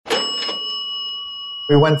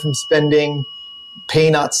We went from spending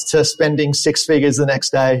peanuts to spending six figures the next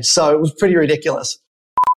day. So it was pretty ridiculous.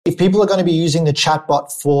 If people are going to be using the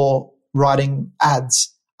chatbot for writing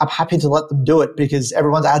ads, I'm happy to let them do it because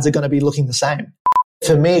everyone's ads are going to be looking the same.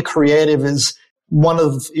 For me, creative is one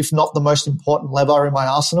of, if not the most important lever in my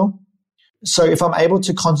arsenal. So if I'm able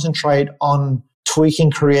to concentrate on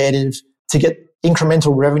tweaking creative to get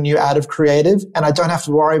incremental revenue out of creative and I don't have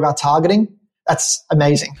to worry about targeting, that's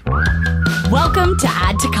amazing. Welcome to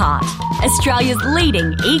Add to Cart, Australia's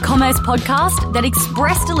leading e-commerce podcast that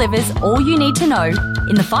express delivers all you need to know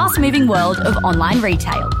in the fast-moving world of online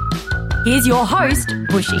retail. Here's your host,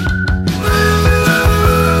 Bushy.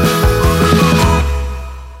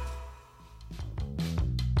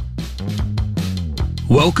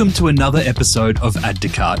 Welcome to another episode of Add to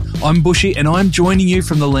Cart. I'm Bushy and I'm joining you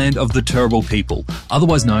from the land of the Turrbal people,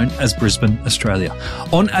 otherwise known as Brisbane, Australia.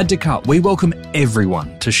 On Add to Cart, we welcome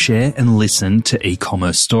everyone to share and listen to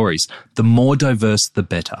e-commerce stories. The more diverse, the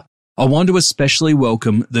better. I want to especially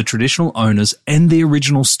welcome the traditional owners and the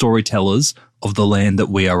original storytellers of the land that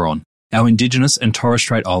we are on, our Indigenous and Torres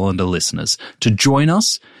Strait Islander listeners, to join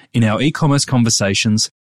us in our e-commerce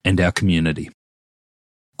conversations and our community.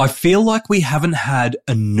 I feel like we haven't had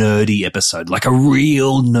a nerdy episode, like a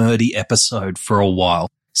real nerdy episode for a while.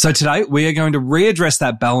 So today we are going to readdress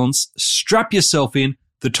that balance. Strap yourself in.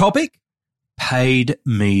 The topic? Paid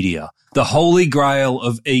media, the holy grail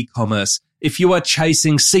of e-commerce. If you are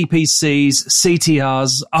chasing CPCs,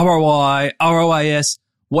 CTRs, ROI, ROAS,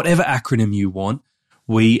 whatever acronym you want,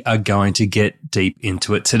 we are going to get deep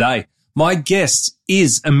into it today. My guest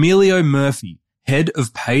is Emilio Murphy, head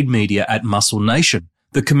of paid media at Muscle Nation,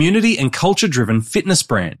 the community and culture-driven fitness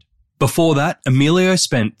brand. Before that, Emilio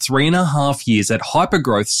spent 3.5 years at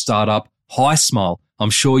hypergrowth startup HiSmile. I'm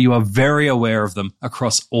sure you are very aware of them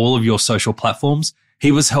across all of your social platforms.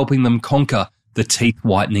 He was helping them conquer the teeth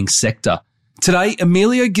whitening sector. Today,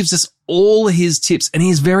 Emilio gives us all his tips and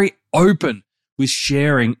he's very open with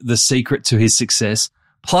sharing the secret to his success,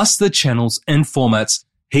 plus the channels and formats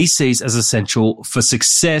he sees as essential for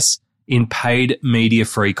success in paid media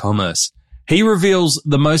for e-commerce. He reveals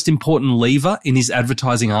the most important lever in his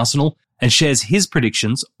advertising arsenal and shares his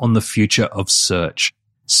predictions on the future of search.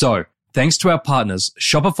 So, thanks to our partners,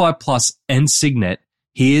 Shopify Plus and Signet,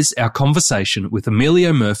 here's our conversation with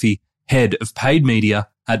Emilio Murphy, head of paid media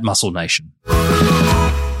at Muscle Nation.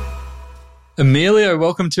 Emilio,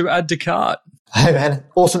 welcome to Add to Cart. Hey man,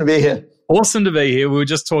 awesome to be here. Awesome to be here. We were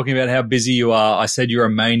just talking about how busy you are. I said you're a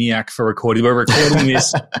maniac for recording. We're recording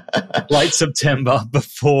this late September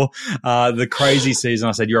before the crazy season.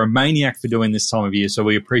 I said you're a maniac for doing this time of year, so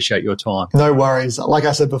we appreciate your time. No worries. Like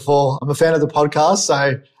I said before, I'm a fan of the podcast,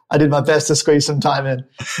 so I did my best to squeeze some time in.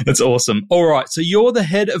 That's awesome. All right, so you're the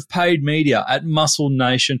head of paid media at Muscle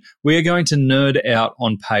Nation. We are going to nerd out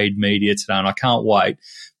on paid media today, and I can't wait.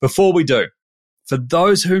 Before we do, for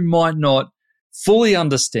those who might not fully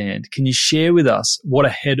understand, can you share with us what a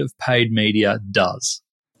head of paid media does?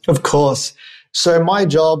 Of course. So my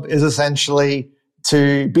job is essentially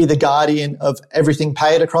to be the guardian of everything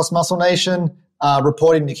paid across Muscle Nation,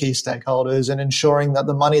 reporting to key stakeholders and ensuring that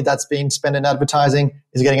the money that's being spent in advertising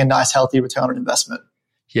is getting a nice, healthy return on investment.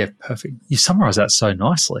 Yeah, perfect. You summarise that so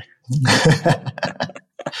nicely.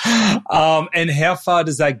 And how far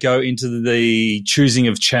does that go into the choosing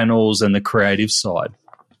of channels and the creative side?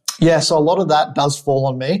 Yeah, so a lot of that does fall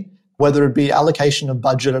on me, whether it be allocation of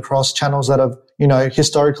budget across channels that have,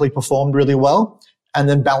 historically performed really well, and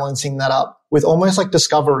then balancing that up with almost like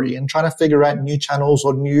discovery and trying to figure out new channels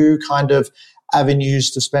or new kind of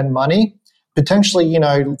avenues to spend money, potentially,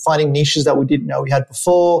 finding niches that we didn't know we had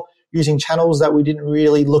before, using channels that we didn't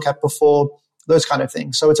really look at before, those kind of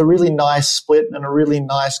things. So it's a really nice split and a really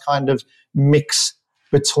nice kind of mix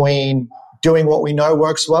between doing what we know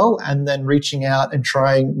works well and then reaching out and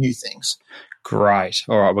trying new things. Great.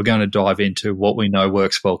 All right, we're going to dive into what we know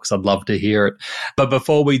works well because I'd love to hear it. But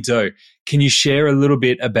before we do, can you share a little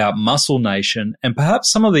bit about Muscle Nation and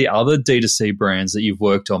perhaps some of the other D2C brands that you've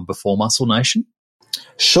worked on before Muscle Nation?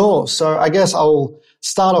 Sure. So I guess I'll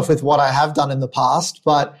start off with what I have done in the past,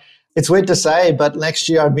 but it's weird to say, but next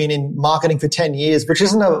year I've been in marketing for 10 years, which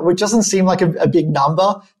doesn't seem like a big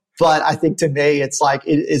number. But I think to me, it's like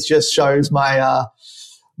it just shows my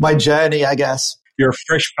journey, I guess. You're a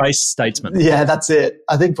fresh-faced statesman. Yeah, that's it.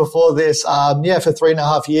 I think before this, for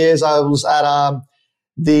 3.5 years, I was at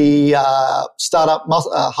the startup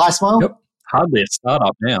HiSmile. Yep, hardly a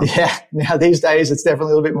startup now. Yeah, now these days it's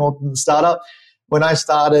definitely a little bit more than a startup. When I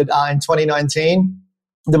started in 2019,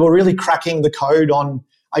 they were really cracking the code on,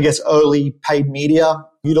 I guess, early paid media,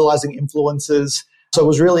 utilizing influencers. So it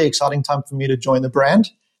was really exciting time for me to join the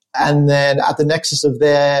brand. And then at the nexus of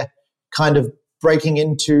their kind of breaking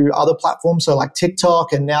into other platforms, so like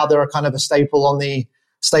TikTok, and now they're a kind of a staple on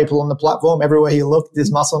the platform. Everywhere you look,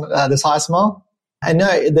 there's there's Hi Smile. And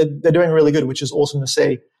no, they're doing really good, which is awesome to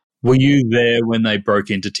see. Were you there when they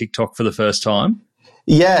broke into TikTok for the first time?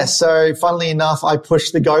 Yeah, so funnily enough, I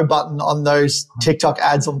pushed the go button on those TikTok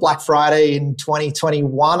ads on Black Friday in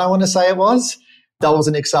 2021, I want to say it was. That was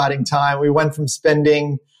an exciting time. We went from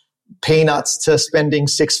spending peanuts to spending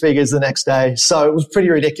six figures the next day. So it was pretty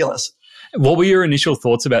ridiculous. What were your initial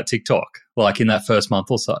thoughts about TikTok, like in that first month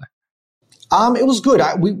or so? It was good.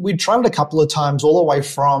 We tried it a couple of times all the way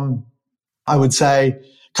from, I would say,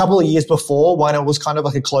 a couple of years before when it was kind of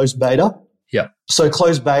like a closed beta. Yeah. So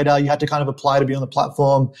closed beta, you had to kind of apply to be on the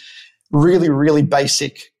platform. Really, really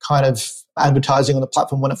basic kind of advertising on the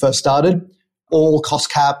platform when it first started. All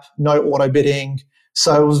cost cap, no auto bidding.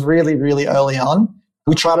 So it was really, really early on.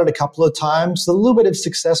 We tried it a couple of times, a little bit of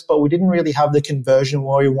success, but we didn't really have the conversion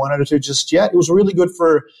where we wanted it to just yet. It was really good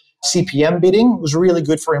for CPM bidding. It was really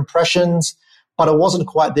good for impressions, but it wasn't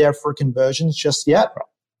quite there for conversions just yet.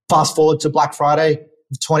 Fast forward to Black Friday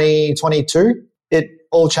 2022, it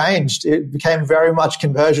all changed. It became very much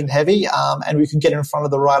conversion heavy, and we could get in front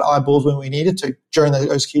of the right eyeballs when we needed to during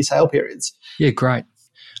those key sale periods. Yeah, great.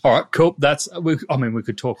 All right, cool. We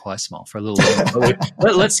could talk Hi Smile for a little while.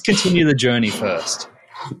 Let's continue the journey first.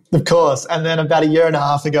 Of course. And then about a year and a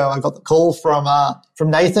half ago, I got the call from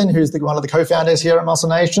Nathan, who's one of the co-founders here at Muscle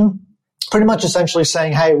Nation, pretty much essentially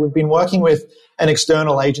saying, hey, we've been working with an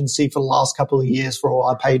external agency for the last couple of years for all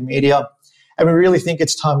our paid media, and we really think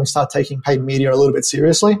it's time we start taking paid media a little bit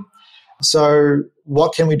seriously. So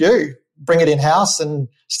what can we do? Bring it in-house and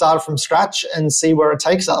start from scratch and see where it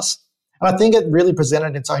takes us. And I think it really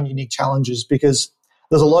presented its own unique challenges because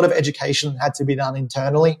there's a lot of education that had to be done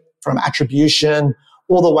internally, from attribution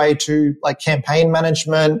all the way to like campaign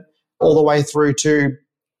management, all the way through to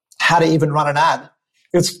how to even run an ad.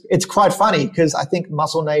 It's quite funny because I think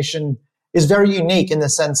Muscle Nation is very unique in the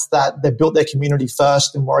sense that they built their community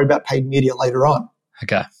first and worry about paid media later on.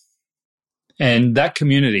 Okay. And that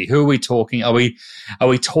community, who are we talking? Are we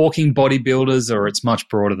talking bodybuilders, or it's much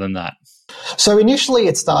broader than that? So initially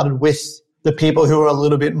it started with the people who are a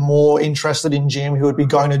little bit more interested in gym, who would be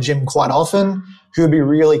going to gym quite often, who would be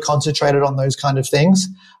really concentrated on those kind of things.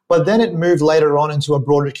 But then it moved later on into a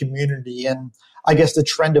broader community. And I guess the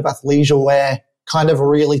trend of athleisure wear kind of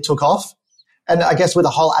really took off. And I guess with the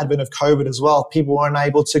whole advent of COVID as well, people weren't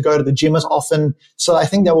able to go to the gym as often. So I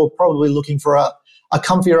think they were probably looking for a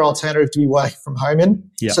comfier alternative to be working from home in.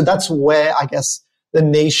 Yeah. So that's where I guess the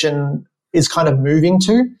nation is kind of moving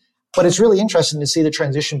to. But it's really interesting to see the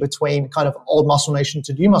transition between kind of old Muscle Nation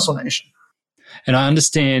to new Muscle Nation. And I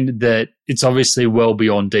understand that it's obviously well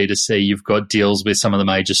beyond D2C. You've got deals with some of the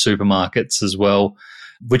major supermarkets as well,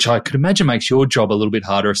 which I could imagine makes your job a little bit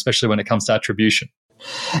harder, especially when it comes to attribution.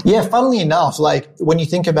 Yeah, funnily enough, like when you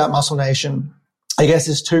think about Muscle Nation, I guess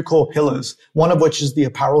there's two core pillars, one of which is the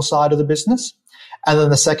apparel side of the business, and then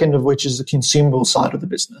the second of which is the consumable side of the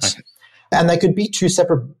business. Okay. And they could be two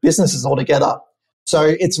separate businesses altogether.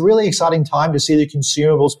 So it's a really exciting time to see the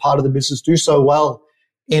consumables part of the business do so well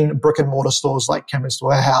in brick and mortar stores like Chemist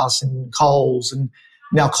Warehouse and Coles and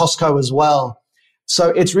now Costco as well. So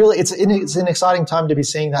it's an exciting time to be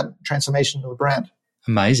seeing that transformation of the brand.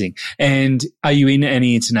 Amazing. And are you in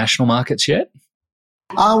any international markets yet?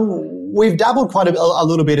 We've dabbled quite a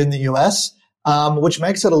little bit in the US, which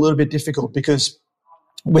makes it a little bit difficult because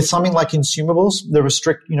with something like consumables, there are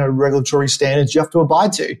strict, regulatory standards you have to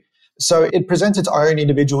abide to. So it presents its own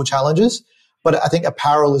individual challenges, but I think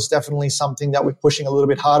apparel is definitely something that we're pushing a little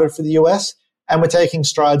bit harder for the US, and we're taking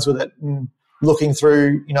strides with it and looking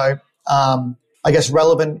through, I guess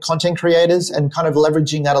relevant content creators and kind of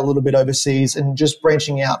leveraging that a little bit overseas and just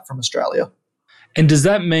branching out from Australia. And does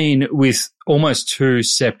that mean with almost two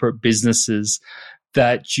separate businesses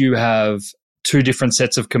that you have two different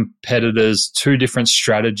sets of competitors, two different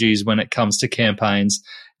strategies when it comes to campaigns?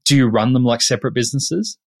 Do you run them like separate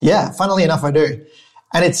businesses? Yeah, funnily enough, I do.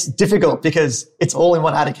 And it's difficult because it's all in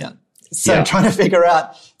one ad account. So trying to figure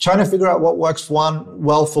out what works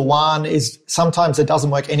well for one is sometimes it doesn't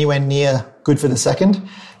work anywhere near good for the second.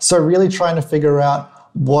 So really trying to figure out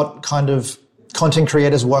what kind of content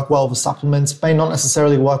creators work well with supplements may not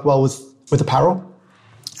necessarily work well with apparel.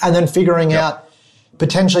 And then figuring out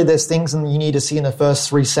potentially there's things that you need to see in the first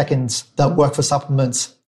 3 seconds that work for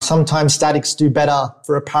supplements. Sometimes statics do better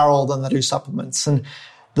for apparel than they do supplements. And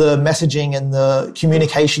the messaging and the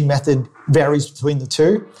communication method varies between the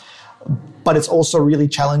two. But it's also really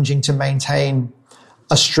challenging to maintain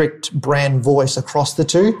a strict brand voice across the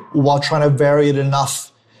two while trying to vary it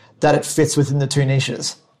enough that it fits within the two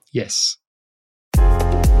niches. Yes.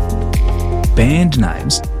 Band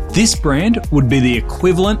names. This brand would be the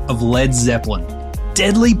equivalent of Led Zeppelin.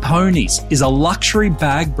 Deadly Ponies is a luxury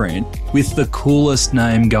bag brand with the coolest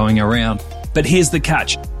name going around. But here's the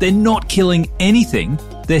catch. They're not killing anything.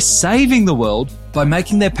 They're saving the world by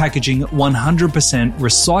making their packaging 100%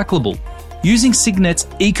 recyclable. Using Signet's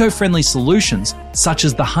eco-friendly solutions, such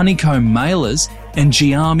as the honeycomb mailers and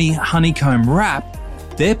Giami honeycomb wrap,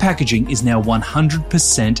 their packaging is now 100%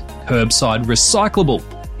 curbside recyclable.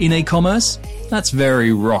 In e-commerce, that's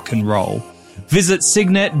very rock and roll. Visit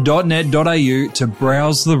signet.net.au to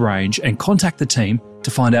browse the range and contact the team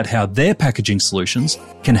to find out how their packaging solutions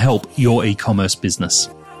can help your e-commerce business.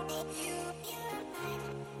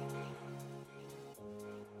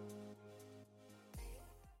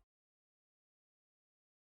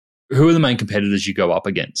 Who are the main competitors you go up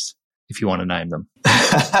against, if you want to name them?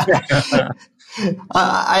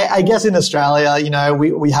 I guess in Australia,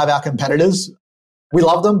 we have our competitors. We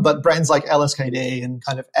love them, but brands like LSKD and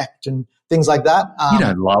kind of Act and things like that. You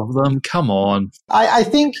don't love them. Come on. I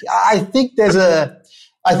think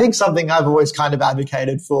something I've always kind of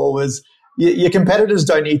advocated for was your competitors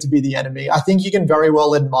don't need to be the enemy. I think you can very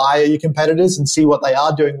well admire your competitors and see what they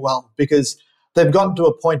are doing well, because they've gotten to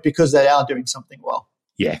a point because they are doing something well.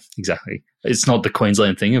 Yeah, exactly. It's not the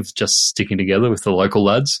Queensland thing of just sticking together with the local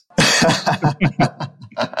lads.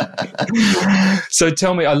 So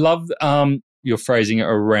tell me, I love your phrasing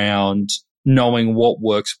around knowing what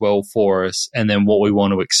works well for us and then what we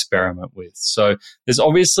want to experiment with. So there's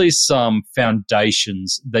obviously some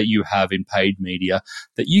foundations that you have in paid media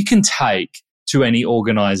that you can take to any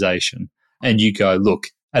organization and you go, look,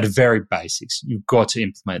 at very basics, you've got to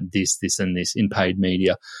implement this, this, and this in paid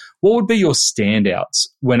media. What would be your standouts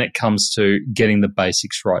when it comes to getting the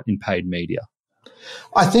basics right in paid media?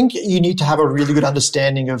 I think you need to have a really good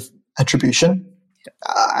understanding of attribution.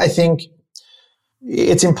 I think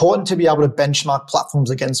it's important to be able to benchmark platforms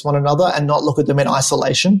against one another and not look at them in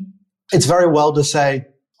isolation. It's very well to say,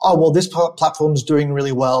 oh, well, this platform's doing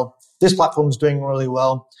really well. This platform's doing really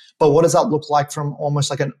well. But what does that look like from almost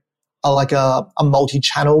like a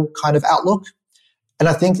multi-channel kind of outlook? And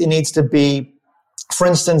I think it needs to be, for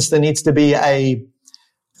instance, there needs to be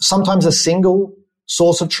sometimes a single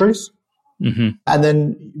source of truth. Mm-hmm. And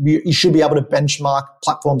then you should be able to benchmark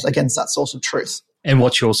platforms against that source of truth. And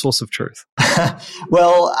what's your source of truth?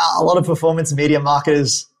 Well, a lot of performance media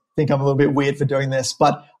marketers think I'm a little bit weird for doing this,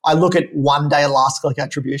 but I look at one-day last-click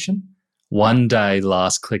attribution. One-day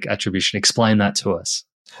last-click attribution. Explain that to us.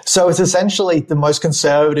 So it's essentially the most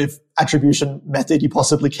conservative attribution method you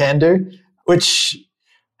possibly can do, which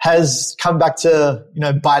has come back to,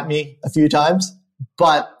 bite me a few times.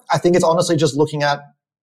 But I think it's honestly just looking at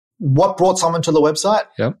what brought someone to the website,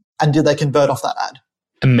 yep, and did they convert off that ad?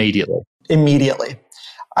 Immediately.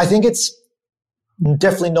 I think it's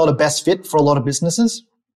definitely not a best fit for a lot of businesses.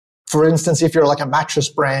 For instance, if you're like a mattress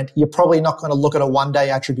brand, you're probably not going to look at a one-day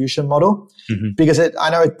attribution model, mm-hmm, because I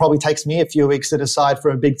know it probably takes me a few weeks to decide for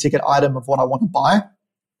a big ticket item of what I want to buy.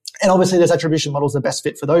 And obviously this attribution model is the best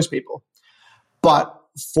fit for those people. But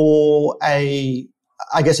for a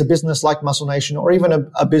business like Muscle Nation or even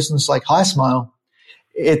a business like HiSmile,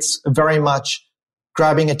 it's very much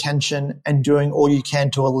grabbing attention and doing all you can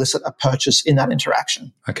to elicit a purchase in that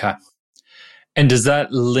interaction. Okay. And does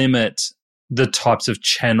that limit the types of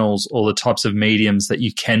channels or the types of mediums that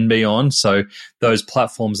you can be on? So those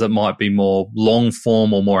platforms that might be more long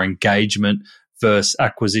form or more engagement versus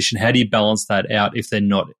acquisition, how do you balance that out if they're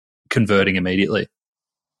not converting immediately?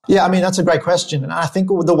 Yeah, that's a great question. And I think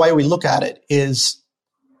the way we look at it is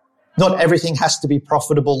not everything has to be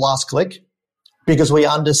profitable last click, because we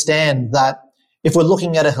understand that if we're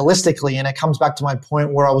looking at it holistically, and it comes back to my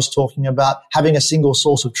point where I was talking about having a single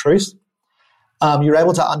source of truth, you're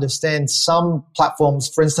able to understand some platforms,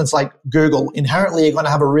 for instance, like Google, inherently you're going to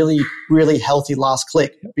have a really, really healthy last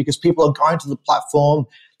click because people are going to the platform.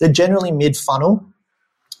 They're generally mid-funnel,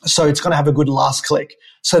 so it's going to have a good last click.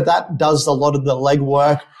 So that does a lot of the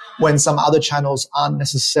legwork when some other channels aren't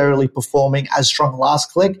necessarily performing as strong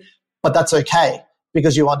last click, but that's okay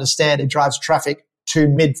because you understand it drives traffic to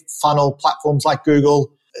mid-funnel platforms like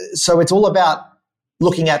Google. So it's all about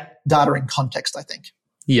looking at data in context, I think.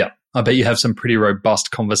 Yeah. I bet you have some pretty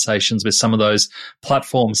robust conversations with some of those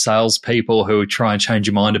platform salespeople who try and change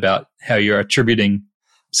your mind about how you're attributing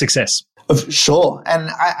success. Sure. And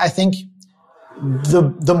I think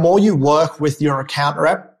the more you work with your account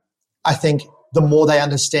rep, I think the more they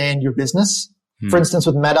understand your business. For instance,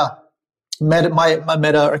 with Meta, my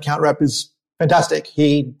Meta account rep is fantastic.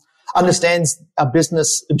 He understands our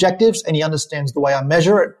business objectives and he understands the way I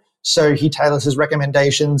measure it. So he tailors his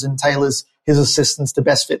recommendations and tailors his assistants to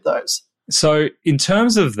best fit those. So in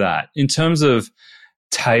terms of that, in terms of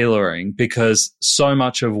tailoring, because so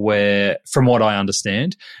much of where, from what I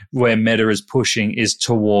understand, where Meta is pushing is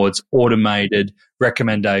towards automated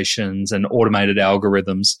recommendations and automated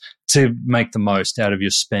algorithms to make the most out of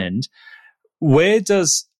your spend. Where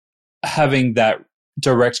does having that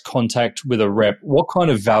direct contact with a rep, what kind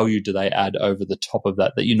of value do they add over the top of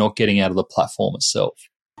that you're not getting out of the platform itself?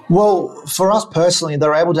 Well, for us personally,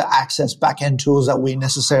 they're able to access back-end tools that we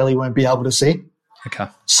necessarily won't be able to see. Okay.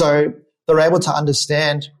 So they're able to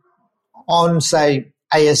understand on, say,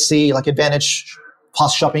 ASC, like Advantage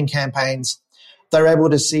Plus shopping campaigns, they're able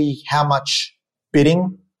to see how much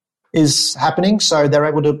bidding is happening. So they're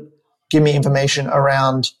able to give me information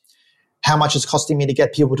around how much it's costing me to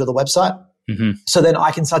get people to the website. Mm-hmm. So then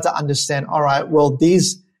I can start to understand, all right, well,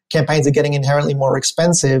 these campaigns are getting inherently more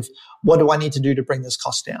expensive. What do I need to do to bring this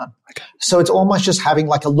cost down? Okay. So it's almost just having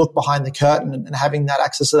like a look behind the curtain and having that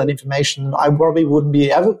access to that information I probably wouldn't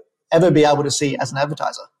be ever be able to see as an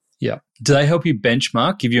advertiser. Yeah. Do they help you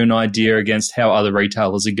benchmark, give you an idea against how other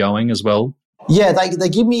retailers are going as well? Yeah, they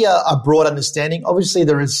give me a broad understanding. Obviously,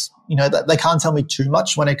 there is, they can't tell me too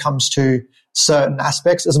much when it comes to certain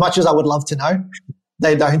aspects. As much as I would love to know,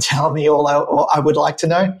 they don't tell me all I would like to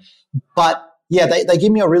know. But yeah, they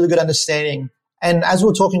give me a really good understanding. And as we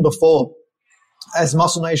were talking before, as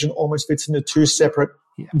Muscle Nation almost fits into two separate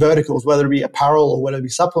verticals, whether it be apparel or whether it be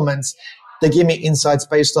supplements, they give me insights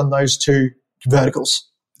based on those two verticals.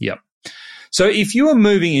 Yep. So if you are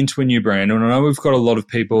moving into a new brand, and I know we've got a lot of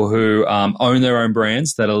people who own their own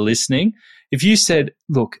brands that are listening, if you said,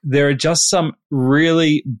 look, there are just some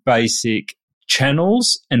really basic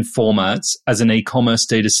channels and formats as an e-commerce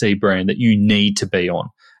D2C brand that you need to be on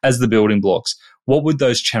as the building blocks, what would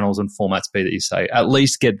those channels and formats be that you say, at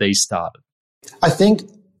least get these started? I think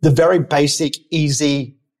the very basic,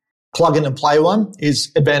 easy plug in and play one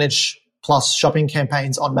is Advantage Plus shopping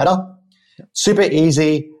campaigns on Meta. Super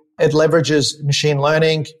easy. It leverages machine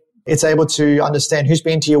learning. It's able to understand who's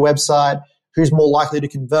been to your website, who's more likely to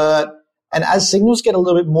convert. And as signals get a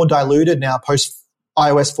little bit more diluted now post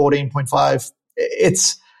iOS 14.5,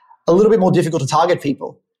 it's a little bit more difficult to target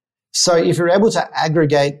people. So if you're able to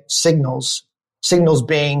aggregate signals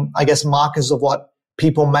being, I guess, markers of what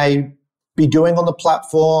people may be doing on the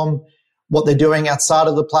platform, what they're doing outside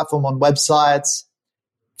of the platform on websites,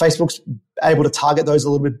 Facebook's able to target those a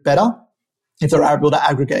little bit better if they're able to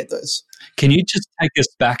aggregate those. Can you just take us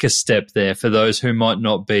back a step there for those who might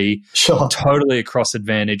not be totally across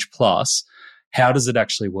Advantage Plus? How does it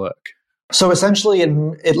actually work? So essentially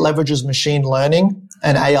it leverages machine learning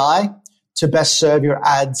and AI to best serve your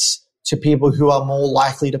ads to people who are more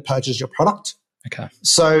likely to purchase your product. Okay.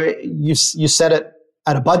 So you set it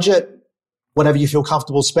at a budget, whatever you feel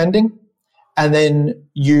comfortable spending, and then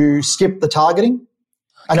you skip the targeting. Okay.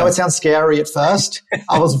 I know it sounds scary at first.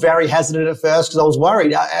 I was very hesitant at first because I was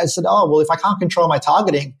worried. I said, if I can't control my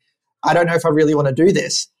targeting, I don't know if I really want to do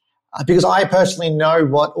this because I personally know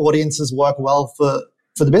what audiences work well for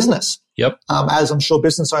the business. Yep. As I'm sure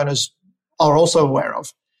business owners are also aware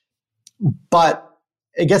of. But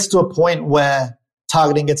it gets to a point where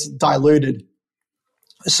targeting gets diluted.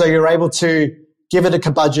 So you're able to give it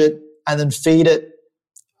a budget and then feed it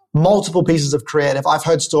multiple pieces of creative. I've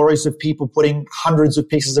heard stories of people putting hundreds of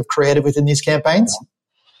pieces of creative within these campaigns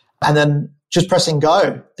and then just pressing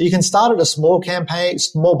go. You can start at a small campaign,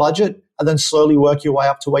 small budget, and then slowly work your way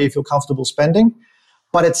up to where you feel comfortable spending.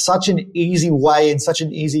 But it's such an easy way and such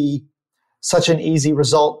an easy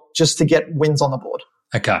result just to get wins on the board.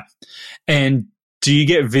 Okay. And do you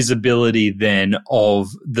get visibility then of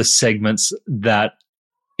the segments that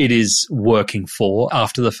it is working for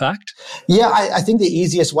after the fact? Yeah, I think the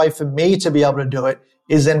easiest way for me to be able to do it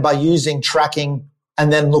is then by using tracking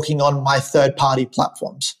and then looking on my third-party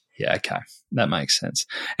platforms. Yeah, okay. That makes sense.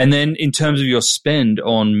 And then in terms of your spend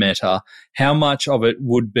on Meta, how much of it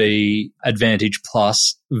would be Advantage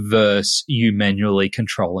Plus versus you manually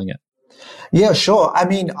controlling it? Yeah, sure. I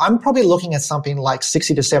mean, I'm probably looking at something like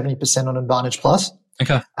 60 to 70% on Advantage Plus.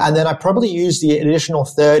 Okay. And then I probably use the additional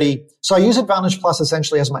 30. So I use Advantage Plus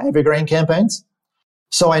essentially as my evergreen campaigns.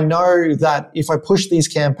 So I know that if I push these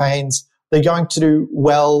campaigns, they're going to do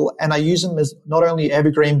well. And I use them as not only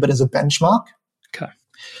evergreen, but as a benchmark. Okay.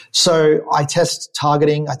 So I test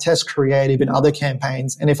targeting, I test creative in other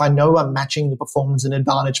campaigns. And if I know I'm matching the performance and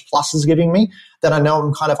Advantage Plus is giving me, then I know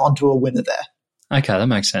I'm kind of onto a winner there. Okay, that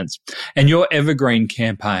makes sense. And your evergreen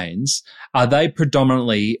campaigns, are they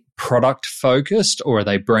predominantly product focused or are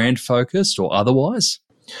they brand focused or otherwise?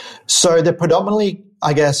 So they're predominantly,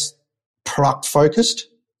 I guess, product focused.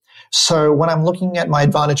 So when I'm looking at my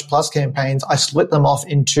Advantage Plus campaigns, I split them off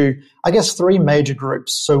into, I guess, 3 major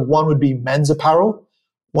groups. So one would be men's apparel,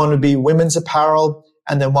 one would be women's apparel,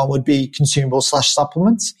 and then one would be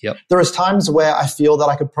consumables/supplements. Yep. There is times where I feel that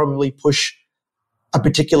I could probably push a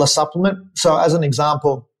particular supplement. So as an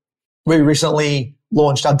example, we recently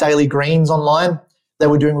launched our daily greens online. They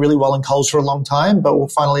were doing really well in Coles for a long time, but we're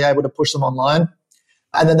finally able to push them online.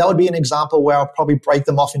 And then that would be an example where I'll probably break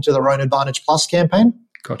them off into their own Advantage Plus campaign.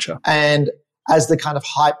 Gotcha. And as the kind of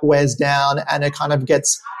hype wears down and it kind of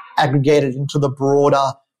gets aggregated into the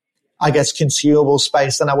broader, I guess, consumable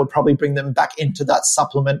space, then I would probably bring them back into that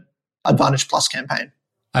supplement Advantage Plus campaign.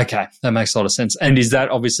 Okay, that makes a lot of sense. And is that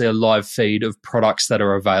obviously a live feed of products that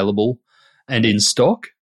are available and in stock?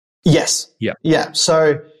 Yes. Yeah. Yeah.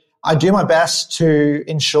 So I do my best to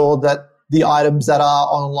ensure that the items that are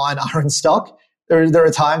online are in stock. There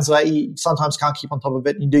are times where you sometimes can't keep on top of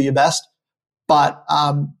it and you do your best. But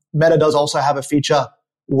Meta does also have a feature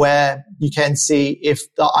where you can see if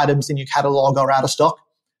the items in your catalog are out of stock.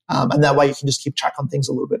 And that way you can just keep track on things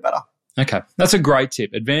a little bit better. Okay, that's a great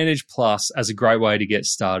tip. Advantage Plus as a great way to get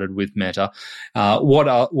started with Meta.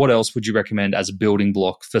 What else would you recommend as a building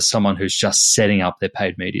block for someone who's just setting up their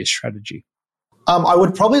paid media strategy? I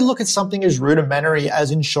would probably look at something as rudimentary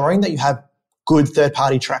as ensuring that you have good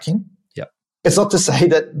third-party tracking. Yep. It's not to say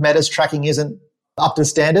that Meta's tracking isn't up to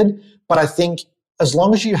standard, but I think as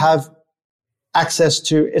long as you have access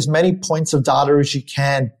to as many points of data as you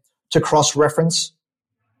can to cross-reference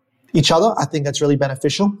each other, I think that's really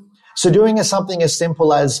beneficial. So doing something as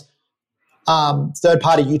simple as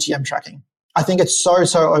third-party UTM tracking, I think it's so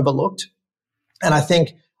overlooked. And I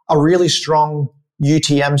think a really strong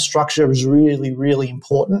UTM structure is really, really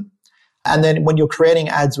important. And then when you're creating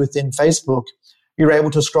ads within Facebook, you're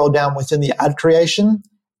able to scroll down within the ad creation,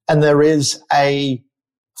 and there is a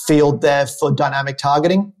field there for dynamic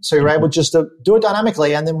targeting. So you're able just to do it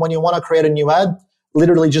dynamically. And then when you want to create a new ad,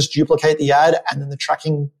 literally just duplicate the ad and then the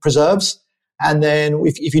tracking preserves. And then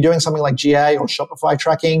if you're doing something like GA or Shopify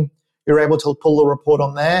tracking, you're able to pull the report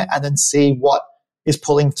on there and then see what is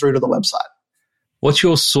pulling through to the website. What's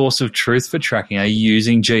your source of truth for tracking? Are you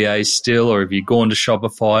using GA still, or have you gone to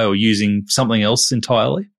Shopify or using something else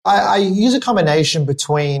entirely? I use a combination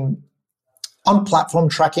between on-platform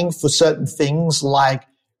tracking for certain things like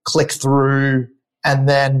click-through, and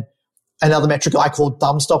then another metric I call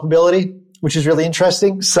thumb stoppability, which is really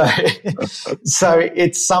interesting. So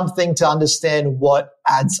it's something to understand what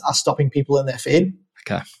ads are stopping people in their feed.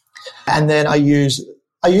 Okay. And then I use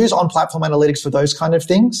on-platform analytics for those kind of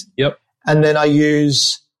things. Yep. And then I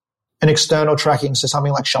use an external tracking, so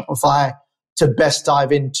something like Shopify, to best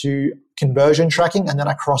dive into conversion tracking, and then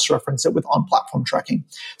I cross-reference it with on-platform tracking.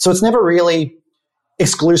 So it's never really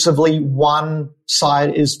exclusively one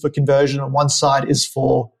side is for conversion and one side is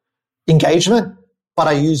for engagement, but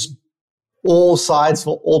I use all sides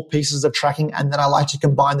for all pieces of tracking, and then I like to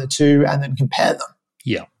combine the two and then compare them.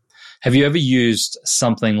 Yeah. Have you ever used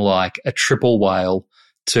something like a triple whale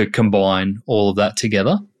to combine all of that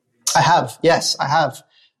together? I have. Yes, I have.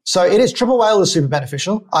 So it is, triple whale is super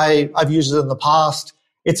beneficial. I've used it in the past.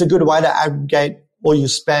 It's a good way to aggregate all your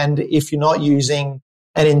spend if you're not using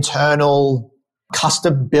an internal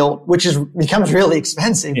custom built, which becomes really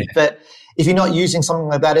expensive. Yeah. But if you're not using something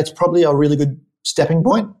like that, it's probably a really good stepping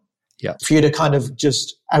point. Yeah. For you to kind of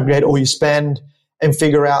just aggregate all your spend and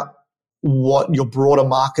figure out what your broader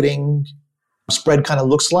marketing spread kind of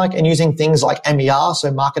looks like, and using things like MER, so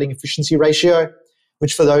marketing efficiency ratio,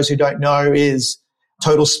 which for those who don't know is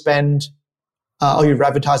total spend on your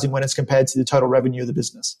advertising when it's compared to the total revenue of the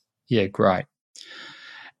business. Yeah, great.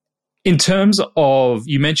 In terms of,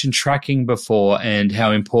 you mentioned tracking before and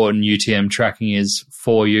how important UTM tracking is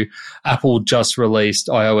for you. Apple just released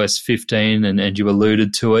iOS 15 and you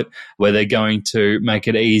alluded to it, where they're going to make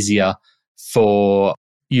it easier for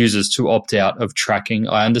users to opt out of tracking.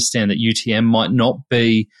 I understand that UTM might not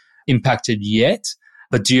be impacted yet,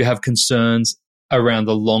 but do you have concerns around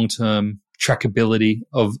the long-term trackability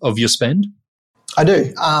of your spend? I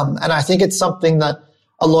do. And I think it's something that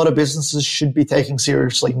a lot of businesses should be taking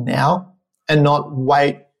seriously now and not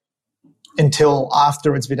wait until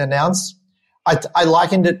after it's been announced. I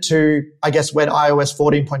likened it to, I guess, when iOS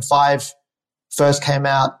 14.5 first came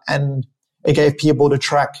out and it gave people to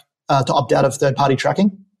track, to opt out of third-party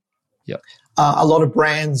tracking. Yeah. A lot of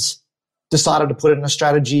brands decided to put it in a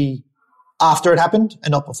strategy after it happened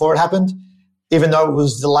and not before it happened. Even though it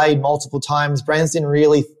was delayed multiple times, brands weren't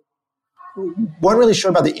really sure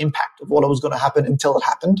about the impact of what was going to happen until it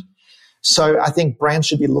happened. So I think brands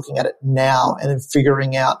should be looking at it now and then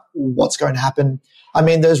figuring out what's going to happen. I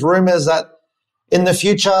mean, there's rumors that In the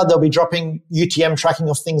future, they'll be dropping UTM tracking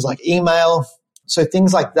of things like email. So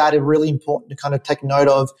things like that are really important to kind of take note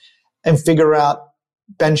of and figure out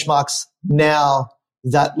benchmarks now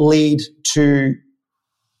that lead to,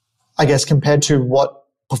 I guess, compared to what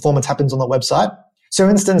performance happens on the website. So, for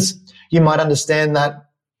instance, you might understand that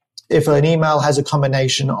if an email has a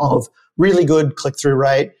combination of really good click-through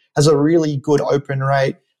rate, has a really good open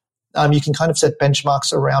rate, you can kind of set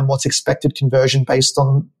benchmarks around what's expected conversion based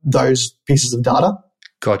on those pieces of data.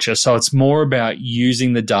 Gotcha. So it's more about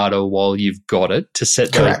using the data while you've got it to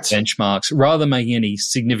set those benchmarks rather than making any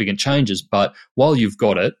significant changes. But while you've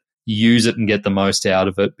got it, use it and get the most out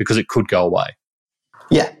of it because it could go away.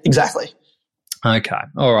 Yeah, exactly. Okay.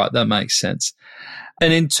 All right. That makes sense.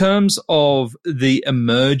 And in terms of the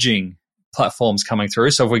emerging platforms coming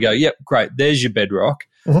through, so if we go, yep, great, there's your bedrock.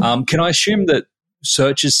 Mm-hmm. Can I assume that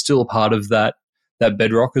search is still a part of that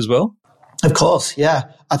bedrock as well? Of course, yeah.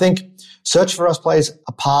 I think search for us plays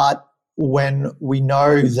a part when we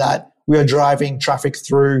know that we are driving traffic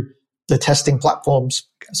through the testing platforms.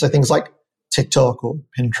 So things like TikTok or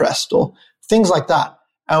Pinterest or things like that.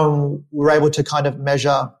 And we're able to kind of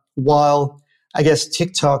measure, while I guess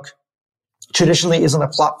TikTok traditionally isn't a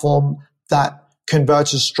platform that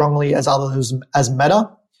converts as strongly as others as Meta,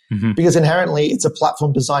 mm-hmm. because inherently it's a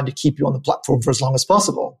platform designed to keep you on the platform for as long as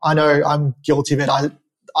possible. I know I'm guilty of it. I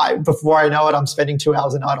before I know it, I'm spending 2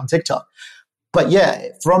 hours a night on TikTok. But yeah,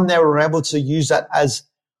 from there, we're able to use that as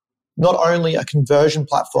not only a conversion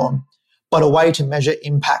platform, but a way to measure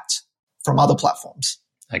impact from other platforms.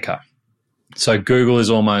 Okay. So Google is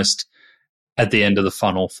almost at the end of the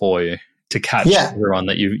funnel for you to catch everyone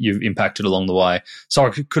that you've impacted along the way. So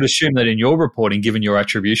I could assume that in your reporting, given your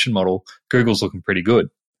attribution model, Google's looking pretty good.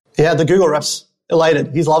 Yeah, the Google rep's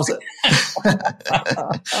elated. He loves it.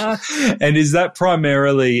 And is that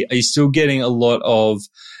primarily, are you still getting a lot of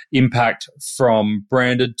impact from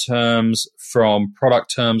branded terms, from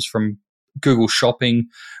product terms, from Google Shopping?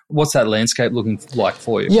 What's that landscape looking like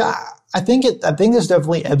for you? Yeah, I think there's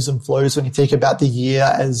definitely ebbs and flows when you think about the year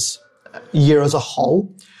as a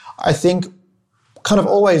whole. I think kind of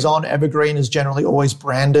always on, Evergreen is generally always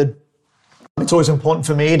branded. It's always important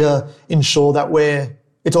for me to ensure that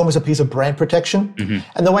it's almost a piece of brand protection. Mm-hmm.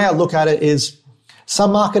 And the way I look at it is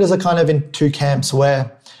some marketers are kind of in two camps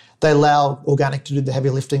where they allow organic to do the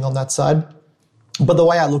heavy lifting on that side. But the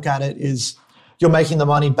way I look at it is you're making the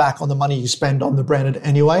money back on the money you spend on the branded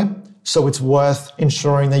anyway. So it's worth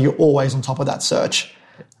ensuring that you're always on top of that search.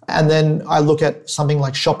 And then I look at something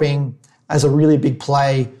like shopping as a really big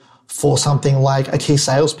play for something like a key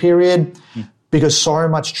sales period, because so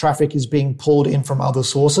much traffic is being pulled in from other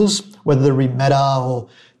sources, whether it be Meta or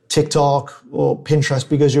TikTok or Pinterest,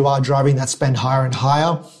 because you are driving that spend higher and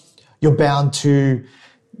higher. You're bound to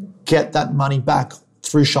get that money back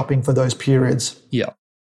through shopping for those periods. Yeah.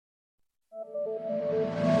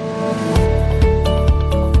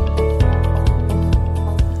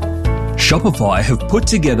 Shopify have put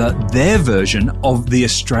together their version of the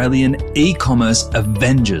Australian e-commerce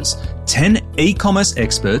Avengers. 10 e-commerce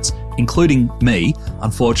experts, including me,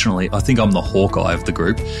 unfortunately, I think I'm the Hawkeye of the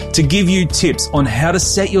group, to give you tips on how to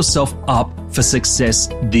set yourself up for success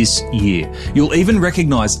this year. You'll even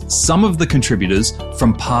recognise some of the contributors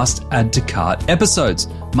from past Add to Cart episodes.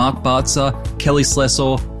 Mark Bartzer, Kelly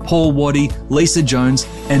Slessor, Paul Waddy, Lisa Jones,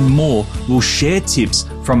 and more will share tips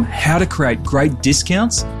from how to create great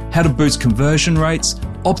discounts, how to boost conversion rates,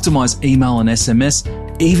 optimize email and SMS,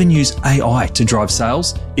 even use AI to drive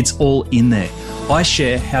sales. It's all in there. I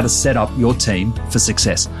share how to set up your team for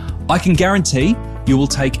success. I can guarantee you will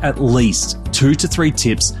take at least 2 to 3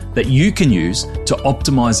 tips that you can use to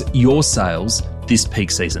optimize your sales this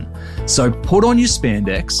peak season. So put on your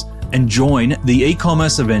spandex and join the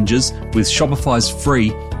e-commerce Avengers with Shopify's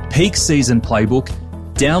free peak season playbook.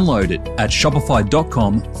 Download it at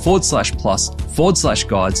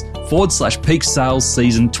shopify.com/plus/guides/peak sales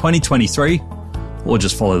season 2023, or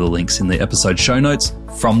just follow the links in the episode show notes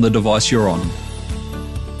from the device you're on.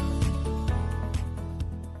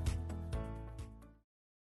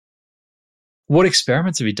 What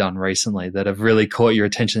experiments have you done recently that have really caught your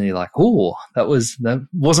attention? And you're like, oh, that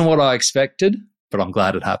wasn't what I expected, but I'm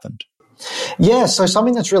glad it happened. Yeah, so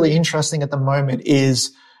something that's really interesting at the moment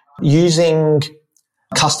is using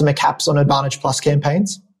customer caps on Advantage Plus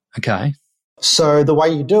campaigns. Okay. So the way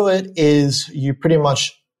you do it is you pretty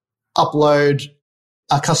much upload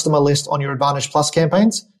a customer list on your Advantage Plus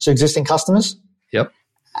campaigns, so existing customers. Yep.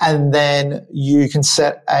 And then you can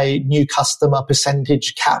set a new customer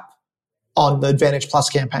percentage cap on the Advantage Plus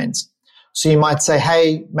campaigns. So you might say,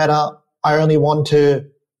 hey, Meta, I only want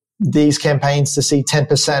these campaigns to see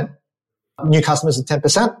 10%, new customers at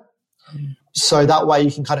 10%. So that way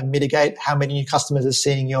you can kind of mitigate how many new customers are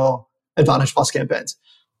seeing your Advantage Plus campaigns.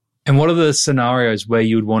 And what are the scenarios where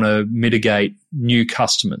you would want to mitigate new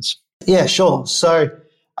customers? Yeah, sure. So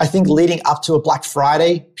I think leading up to a Black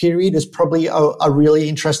Friday period is probably a really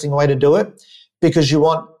interesting way to do it, because you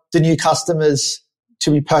want the new customers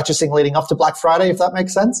to be purchasing leading up to Black Friday, if that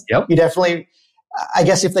makes sense. Yep. You definitely, I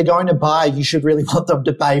guess if they're going to buy, you should really want them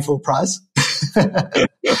to pay full price.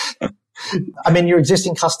 I mean, your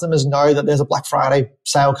existing customers know that there's a Black Friday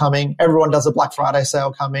sale coming. Everyone does a Black Friday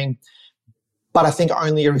sale coming. But I think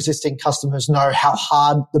only your existing customers know how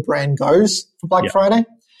hard the brand goes for Black Friday.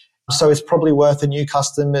 So it's probably worth the new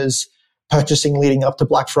customers purchasing leading up to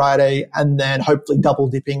Black Friday and then hopefully double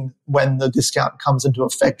dipping when the discount comes into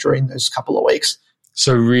effect during those couple of weeks.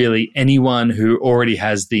 So really anyone who already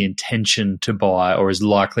has the intention to buy or is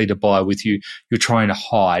likely to buy with you, you're trying to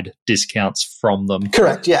hide discounts from them.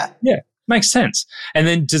 Correct, yeah. Yeah, makes sense. And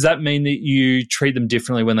then does that mean that you treat them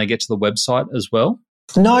differently when they get to the website as well?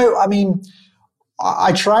 No, I mean,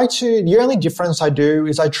 I try to, the only difference I do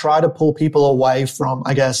is I try to pull people away from,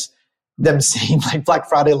 I guess, them seeing like Black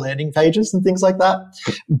Friday landing pages and things like that.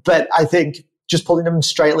 But I think just pulling them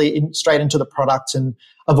straight into the product and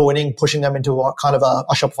avoiding pushing them into what kind of a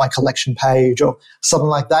Shopify collection page or something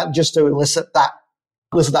like that, just to elicit that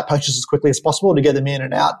purchase as quickly as possible to get them in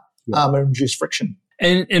and out and reduce friction.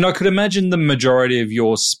 And I could imagine the majority of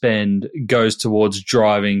your spend goes towards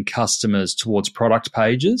driving customers towards product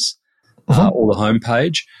pages. Or the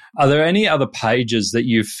homepage. Are there any other pages that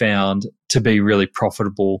you've found to be really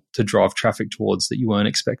profitable to drive traffic towards that you weren't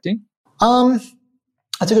expecting? That's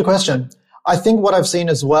a good question. I think what I've seen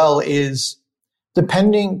as well is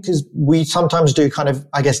depending, because we sometimes do kind of,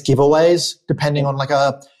 I guess, giveaways, depending on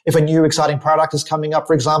if a new exciting product is coming up.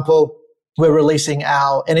 For example, we're releasing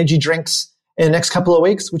our energy drinks in the next couple of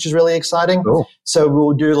weeks, which is really exciting. Cool. So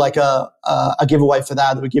we'll do like a giveaway for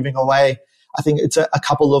that we're giving away. I think it's a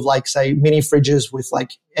couple of say mini fridges with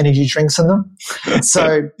energy drinks in them.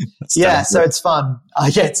 So so it's fun.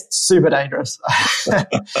 It's super dangerous.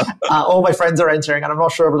 All my friends are entering and I'm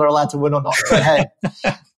not sure if they're allowed to win or not, but hey.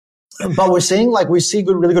 But we're seeing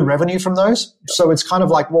really good revenue from those. So it's kind of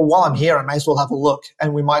while I'm here, I may as well have a look,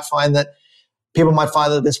 and we might find that people might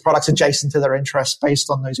find that there's products adjacent to their interests based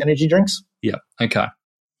on those energy drinks. Yeah. Okay.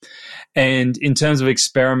 And in terms of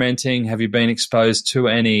experimenting, have you been exposed to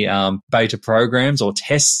any beta programs or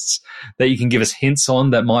tests that you can give us hints on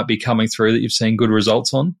that might be coming through that you've seen good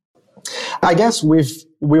results on? I guess we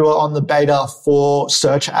were on the beta for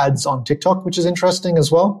search ads on TikTok, which is interesting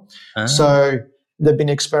as well. So they've been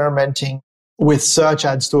experimenting with search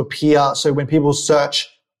ads to appear. So when people search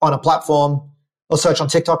on a platform or search on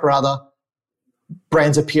TikTok rather,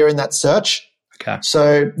 brands appear in that search. Okay.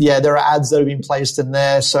 So, there are ads that have been placed in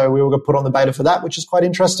there. So we will get put on the beta for that, which is quite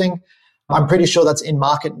interesting. I'm pretty sure that's in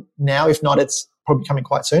market now. If not, it's probably coming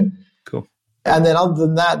quite soon. Cool. And then other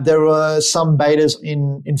than that, there were some betas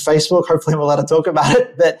in Facebook. Hopefully I'm allowed to talk about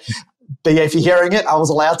it. But if you're hearing it, I was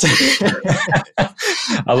allowed to.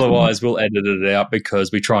 Otherwise, we'll edit it out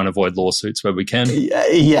because we try and avoid lawsuits where we can.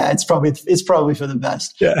 Yeah, it's probably for the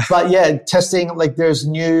best. Yeah. But testing, there's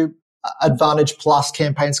new Advantage Plus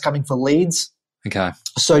campaigns coming for leads. Okay.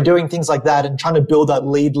 So doing things like that and trying to build that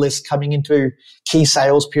lead list coming into key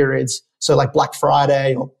sales periods, so like Black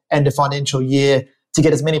Friday or end of financial year, to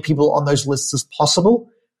get as many people on those lists as possible,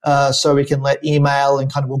 so we can let email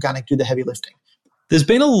and kind of organic do the heavy lifting. There's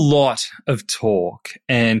been a lot of talk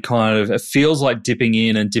and kind of it feels like dipping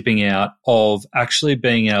in and dipping out of actually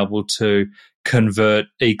being able to convert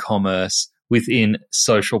e-commerce within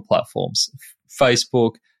social platforms.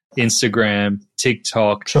 Facebook, Instagram,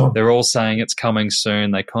 TikTok, sure. They're all saying it's coming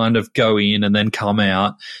soon. They kind of go in and then come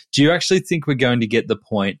out. Do you actually think we're going to get the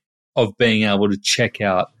point of being able to check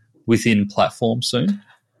out within platforms soon?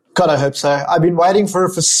 God, I hope so. I've been waiting for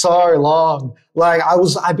it for so long.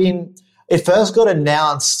 It first got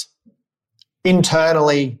announced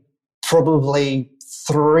internally probably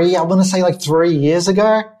 3 years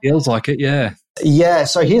ago. Feels like it, yeah. Yeah,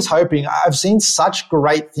 so here's hoping. I've seen such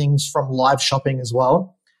great things from live shopping as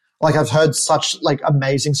well. I've heard such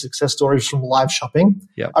amazing success stories from live shopping.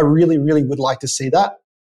 Yeah, I really, really would like to see that.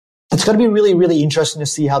 It's going to be really, really interesting to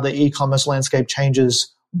see how the e-commerce landscape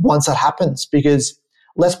changes once that happens, because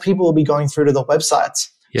less people will be going through to the websites.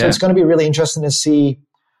 Yeah. So it's going to be really interesting to see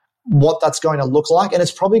what that's going to look like. And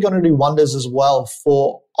it's probably going to do wonders as well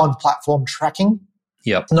for on-platform tracking.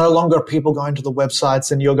 Yep. No longer are people going to the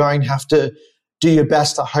websites and you're going to have to do your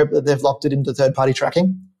best to hope that they've locked it into third-party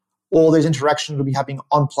tracking. All these interactions will be happening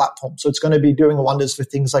on platform. So it's going to be doing wonders for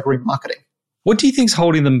things like remarketing. What do you think is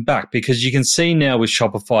holding them back? Because you can see now with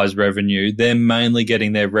Shopify's revenue, they're mainly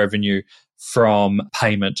getting their revenue from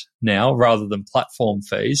payment now rather than platform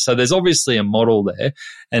fees. So there's obviously a model there.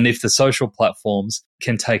 And if the social platforms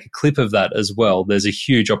can take a clip of that as well, there's a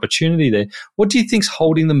huge opportunity there. What do you think's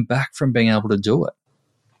holding them back from being able to do it?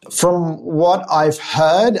 From what I've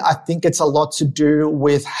heard, I think it's a lot to do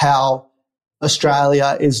with how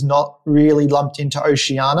Australia is not really lumped into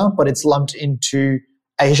Oceania, but it's lumped into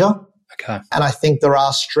Asia. Okay. And I think there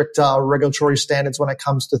are stricter regulatory standards when it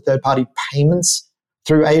comes to third-party payments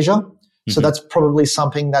through Asia. So that's probably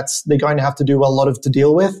something they're going to have to do a lot to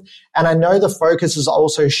deal with. And I know the focus has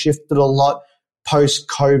also shifted a lot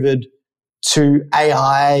post-COVID to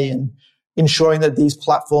AI and ensuring that these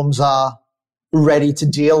platforms are ready to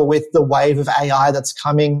deal with the wave of AI that's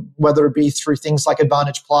coming, whether it be through things like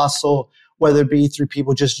Advantage Plus or whether it be through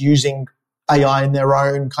people just using AI in their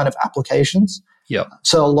own kind of applications. Yeah.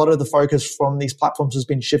 So a lot of the focus from these platforms has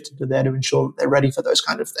been shifted to there to ensure that they're ready for those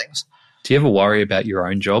kind of things. Do you ever worry about your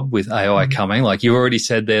own job with AI coming? Like you already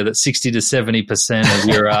said there that 60 to 70%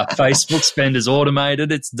 of your Facebook spend is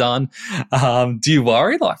automated. It's done. Do you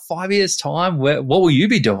worry like 5 years' time? What will you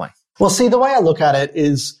be doing? Well, see, the way I look at it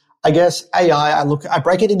is, I guess AI, I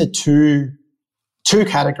break it into two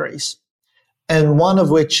categories. And one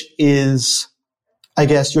of which is, I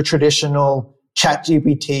guess, your traditional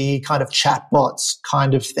ChatGPT kind of chatbots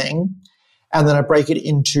kind of thing. And then I break it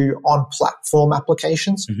into on-platform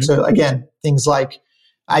applications. So again, things like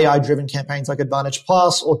AI-driven campaigns like Advantage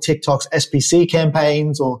Plus or TikTok's SPC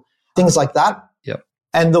campaigns or things like that. Yep.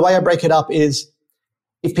 And the way I break it up is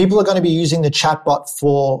if people are going to be using the chatbot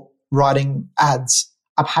for writing ads,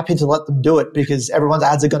 I'm happy to let them do it because everyone's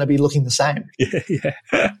ads are going to be looking the same.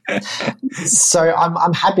 Yeah. So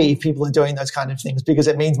I'm happy if people are doing those kind of things because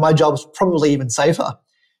it means my job's probably even safer.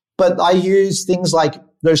 But I use things like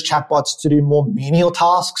those chatbots to do more menial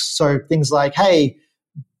tasks. So things like, hey,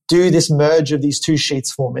 do this merge of these two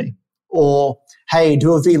sheets for me. Or, hey,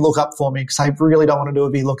 do a VLOOKUP for me because I really don't want to do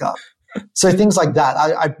a VLOOKUP. So things like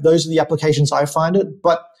that. Those are the applications I find it.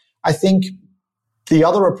 But I think the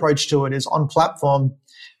other approach to it is on platform,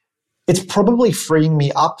 it's probably freeing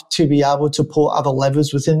me up to be able to pull other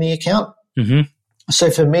levers within the account.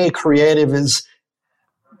 So for me, creative is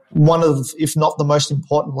one of, if not the most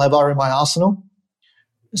important lever in my arsenal.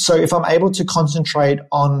 So if I'm able to concentrate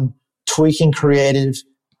on tweaking creative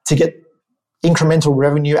to get incremental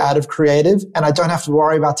revenue out of creative and I don't have to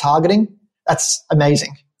worry about targeting, that's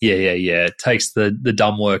amazing. Yeah. It takes the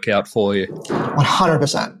dumb work out for you.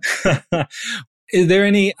 100%. Is there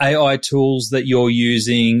any AI tools that you're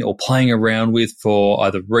using or playing around with for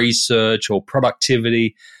either research or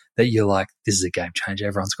productivity that you're like, this is a game changer,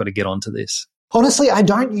 everyone's got to get onto this? Honestly, I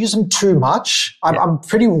don't use them too much. I'm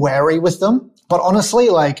pretty wary with them. But honestly,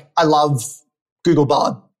 like I love Google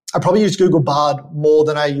Bard. I probably use Google Bard more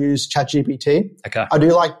than I use ChatGPT. Okay.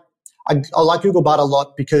 I like Google Bard a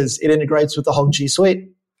lot because it integrates with the whole G Suite.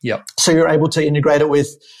 Yep. So you're able to integrate it with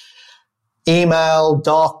email,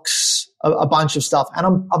 docs, a bunch of stuff.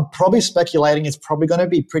 And I'm probably speculating it's probably going to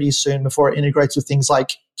be pretty soon before it integrates with things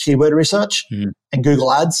like keyword research and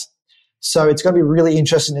Google Ads. So it's going to be really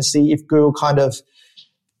interesting to see if Google kind of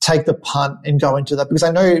take the punt and go into that because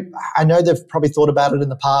I know they've probably thought about it in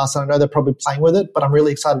the past and I know they're probably playing with it, but I'm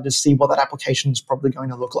really excited to see what that application is probably going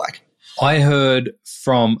to look like. I heard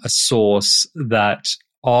from a source that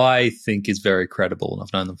I think is very credible, and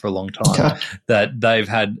I've known them for a long time, that they've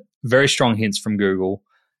had very strong hints from Google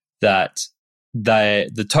that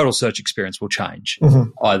the total search experience will change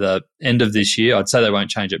either end of this year. I'd say they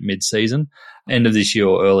won't change it mid-season, end of this year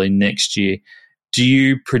or early next year. Do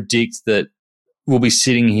you predict that we'll be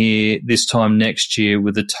sitting here this time next year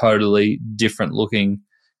with a totally different looking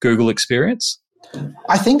Google experience?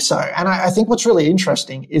 I think so. And I think what's really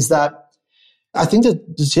interesting is that I think the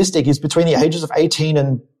statistic is between the ages of 18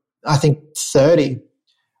 and I think 30,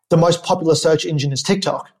 the most popular search engine is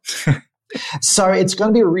TikTok. So it's going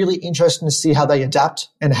to be really interesting to see how they adapt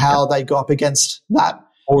and how they go up against that.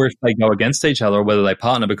 Or if they go against each other or whether they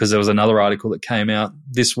partner, because there was another article that came out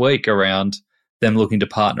this week around them looking to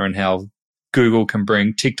partner and how Google can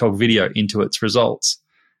bring TikTok video into its results.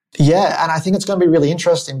 Yeah, and I think it's going to be really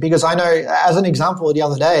interesting because I know, as an example, the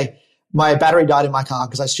other day, my battery died in my car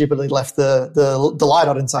because I stupidly left the light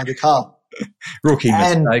on inside the car. Rookie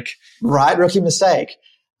mistake. Right, rookie mistake.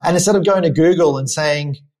 And instead of going to Google and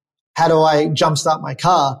saying, how do I jumpstart my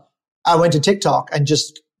car, I went to TikTok and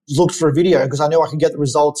just looked for a video because I knew I could get the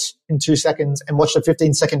results in 2 seconds and watched a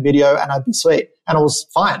 15-second video and I'd be sweet. And it was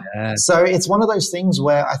fine. Yeah. So it's one of those things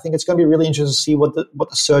where I think it's going to be really interesting to see what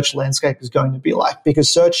the search landscape is going to be like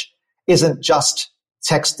because search isn't just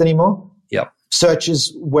text anymore. Yep. Search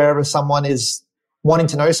is wherever someone is wanting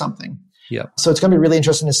to know something. Yeah. So it's going to be really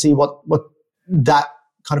interesting to see what that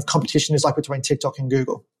kind of competition is like between TikTok and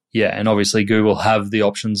Google. Yeah, and obviously Google have the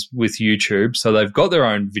options with YouTube, so they've got their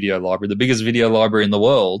own video library, the biggest video library in the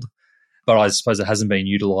world, but I suppose it hasn't been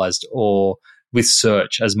utilized or with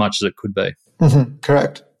search as much as it could be. Mm-hmm,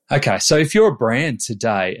 correct. Okay, so if you're a brand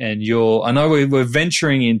today and I know we're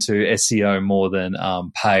venturing into SEO more than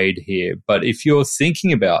paid here, but if you're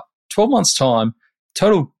thinking about 12 months' time,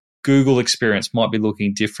 total Google experience might be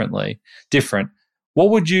looking different. What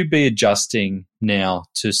would you be adjusting now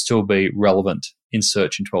to still be relevant in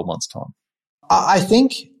search in 12 months' time? I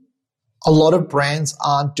think a lot of brands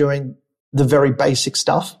aren't doing the very basic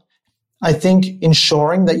stuff. I think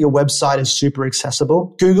ensuring that your website is super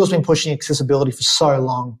accessible. Google's been pushing accessibility for so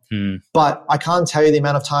long, but I can't tell you the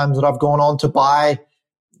amount of times that I've gone on to buy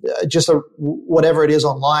just whatever it is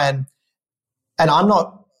online, and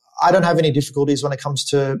I don't have any difficulties when it comes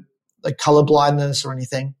to like color blindness or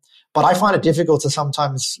anything, but I find it difficult to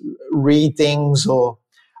sometimes read things, or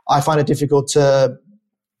I find it difficult to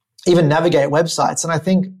even navigate websites. And I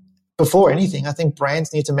think before anything, I think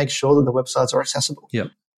brands need to make sure that the websites are accessible. Yep.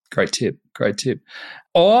 Great tip.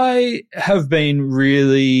 I have been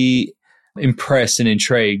really impressed and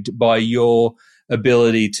intrigued by your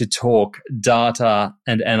ability to talk data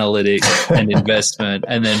and analytics and investment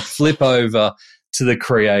and then flip over to the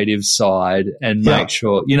creative side and make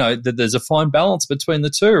sure, that there's a fine balance between the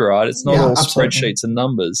two, right? It's not all absolutely spreadsheets and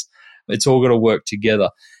numbers. It's all got to work together.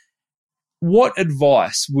 What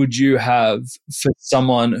advice would you have for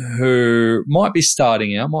someone who might be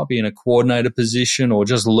starting out, might be in a coordinator position or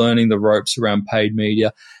just learning the ropes around paid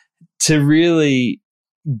media to really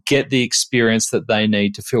get the experience that they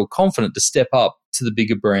need to feel confident to step up to the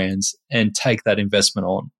bigger brands and take that investment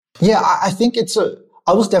on? Yeah, I think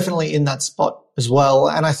I was definitely in that spot as well.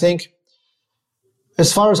 And I think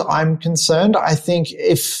as far as I'm concerned, I think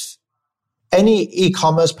if any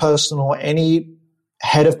e-commerce person or any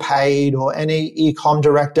head of paid or any e-com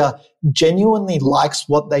director genuinely likes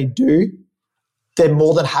what they do, they're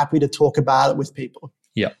more than happy to talk about it with people.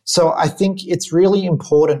 Yeah. So I think it's really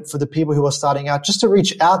important for the people who are starting out just to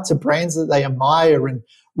reach out to brands that they admire and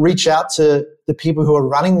reach out to the people who are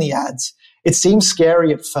running the ads. It seems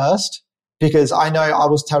scary at first because I know I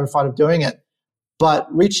was terrified of doing it, but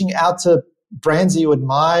reaching out to brands that you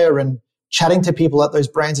admire and chatting to people at those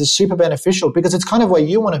brands is super beneficial because it's kind of where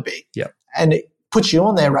you want to be. Yeah. And it puts you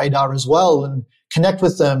on their radar as well and connect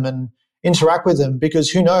with them and interact with them, because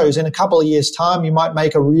who knows, in a couple of years' time, you might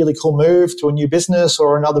make a really cool move to a new business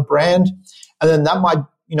or another brand, and then that might,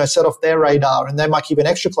 set off their radar and they might keep an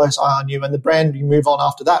extra close eye on you, and the brand you move on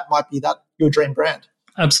after that might be your dream brand.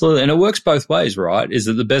 Absolutely. And it works both ways, right? Is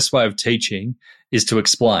that the best way of teaching is to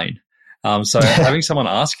explain. So having someone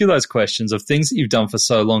ask you those questions of things that you've done for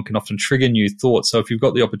so long can often trigger new thoughts. So if you've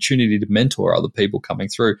got the opportunity to mentor other people coming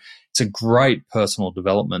through, it's a great personal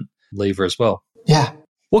development lever as well. Yeah.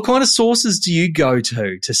 What kind of sources do you go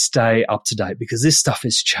to stay up to date? Because this stuff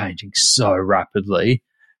is changing so rapidly.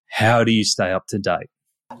 How do you stay up to date?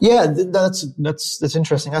 Yeah, that's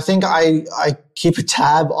interesting. I think I keep a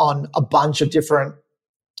tab on a bunch of different.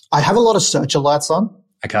 I have a lot of search alerts on.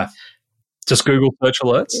 Okay. Just Google search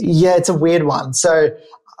alerts? Yeah, it's a weird one. So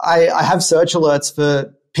I have search alerts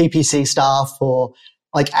for PPC stuff or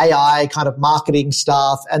like AI kind of marketing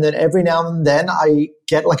stuff. And then every now and then I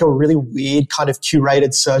get like a really weird kind of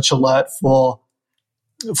curated search alert for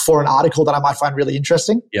an article that I might find really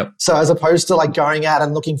interesting. Yep. So as opposed to like going out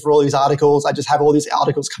and looking for all these articles, I just have all these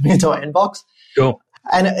articles coming into my inbox. Cool.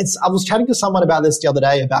 And I was chatting to someone about this the other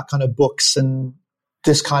day about kind of books and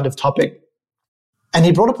this kind of topic. And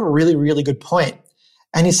he brought up a really, really good point.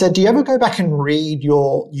 And he said, do you ever go back and read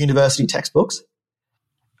your university textbooks?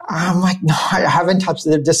 I'm like, no, I haven't touched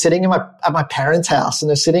them. They're just sitting at my parents' house and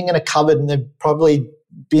they're sitting in a cupboard and they've probably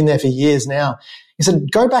been there for years now. He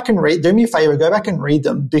said, go back and do me a favor, go back and read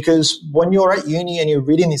them, because when you're at uni and you're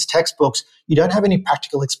reading these textbooks, you don't have any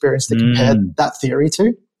practical experience to compare that theory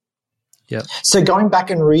to. Yeah. So going back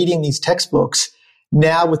and reading these textbooks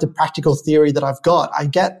now with the practical theory that I've got, I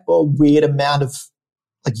get a weird amount of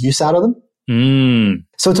like use out of them.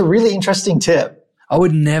 So it's a really interesting tip. I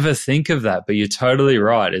would never think of that, but you're totally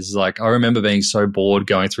right. It's like I remember being so bored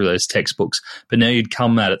going through those textbooks, but now you'd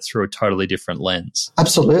come at it through a totally different lens.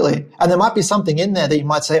 Absolutely. And there might be something in there that you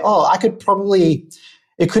might say, oh, it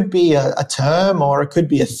could be a term or it could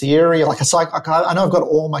be a theory, like I know I've got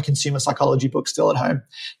all my consumer psychology books still at home.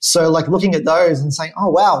 So like looking at those and saying, oh,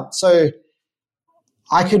 wow, so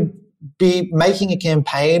I could be making a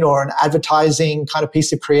campaign or an advertising kind of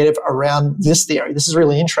piece of creative around this theory. This is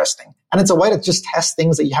really interesting. And it's a way to just test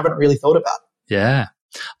things that you haven't really thought about. Yeah.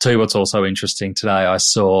 I'll tell you what's also interesting today. I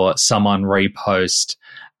saw someone repost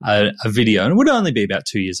a video, and it would only be about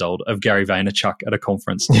 2 years old, of Gary Vaynerchuk at a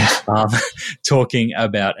conference talking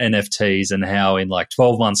about NFTs and how in like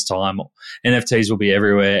 12 months' time, NFTs will be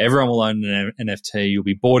everywhere. Everyone will own an NFT. You'll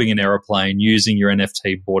be boarding an aeroplane using your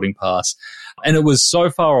NFT boarding pass. And it was so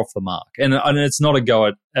far off the mark. And it's not a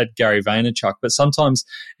go at Gary Vaynerchuk, but sometimes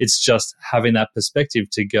it's just having that perspective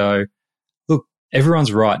to go, look,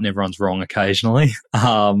 everyone's right and everyone's wrong occasionally.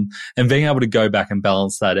 And being able to go back and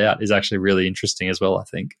balance that out is actually really interesting as well, I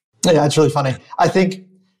think. Yeah, it's really funny. I think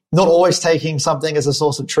not always taking something as a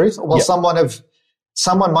source of truth. Well,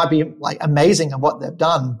 someone might be like amazing at what they've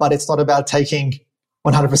done, but it's not about taking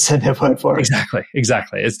 100% their word for it.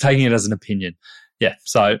 Exactly. It's taking it as an opinion. Yeah.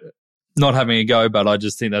 So not having a go, but I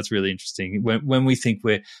just think that's really interesting. When we think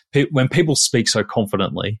when people speak so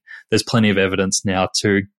confidently, there's plenty of evidence now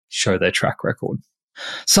to show their track record.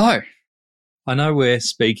 So I know we're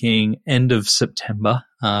speaking end of September.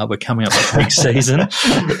 We're coming up with peak season.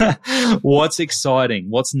 What's exciting?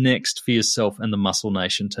 What's next for yourself and the Muscle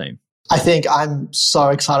Nation team? I think I'm so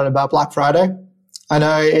excited about Black Friday. I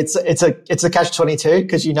know it's a catch-22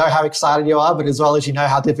 because you know how excited you are, but as well as you know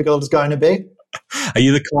how difficult it's going to be. Are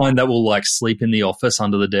you the kind that will like sleep in the office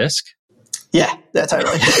under the desk? Yeah,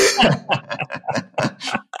 totally.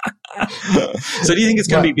 So do you think it's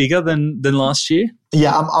going to be bigger than last year?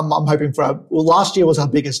 Yeah, I'm hoping last year was our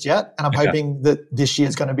biggest yet, and I'm hoping that this year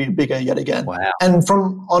is going to be bigger yet again. Wow. And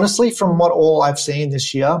from what all I've seen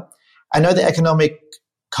this year, I know the economic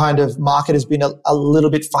kind of market has been a little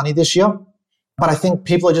bit funny this year, but I think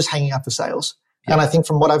people are just hanging out for sales. Yeah. And I think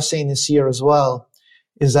from what I've seen this year as well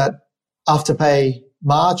is that Afterpay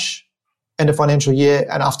March, end of financial year,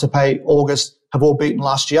 and Afterpay August have all beaten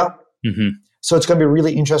last year. Mm-hmm. So it's going to be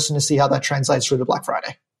really interesting to see how that translates through to Black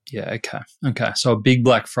Friday. Yeah, okay. So a big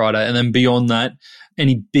Black Friday. And then beyond that,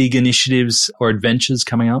 any big initiatives or adventures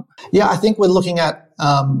coming up? Yeah, I think we're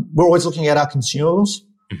always looking at our consumables.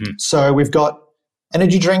 Mm-hmm. So we've got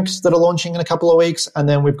energy drinks that are launching in a couple of weeks, and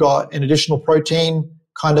then we've got an additional protein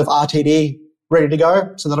kind of RTD ready to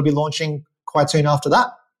go. So that'll be launching quite soon after that.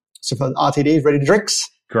 So for RTDs, ready to drinks.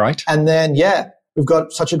 Great. And then, we've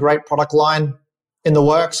got such a great product line in the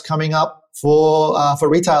works coming up for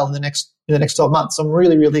retail in the next 12 months. So I'm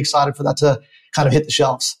really, really excited for that to kind of hit the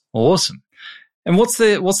shelves. Awesome. And what's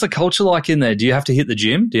the culture like in there? Do you have to hit the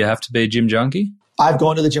gym? Do you have to be a gym junkie? I've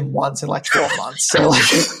gone to the gym once in like 12 months. So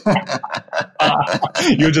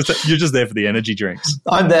you're just there for the energy drinks.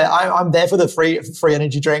 I'm there for the free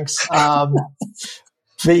energy drinks.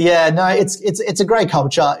 But yeah, no, it's a great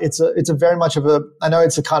culture. It's a very much of I know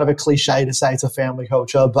it's a kind of a cliche to say it's a family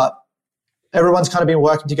culture, but everyone's kind of been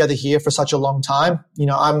working together here for such a long time. You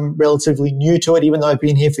know, I'm relatively new to it, even though I've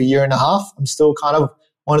been here for a year and a half. I'm still kind of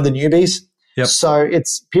one of the newbies. Yep. So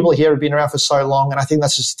people here have been around for so long, and I think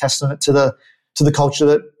that's just a testament to the culture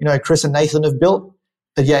that, you know, Chris and Nathan have built.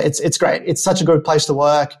 But yeah, it's great. It's such a good place to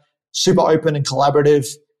work, super open and collaborative,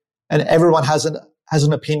 and everyone has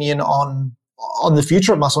an opinion on the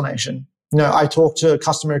future of Muscle Nation. You know, I talk to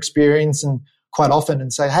customer experience and quite often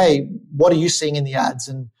and say, hey, what are you seeing in the ads,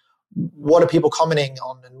 and what are people commenting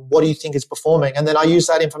on, and what do you think is performing? And then I use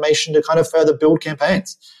that information to kind of further build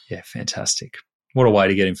campaigns. Yeah, fantastic. What a way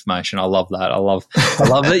to get information. I love that. I love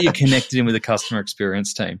that you're connected in with the customer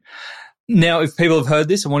experience team. Now, if people have heard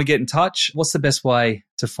this and want to get in touch, what's the best way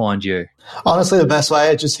to find you? Honestly, the best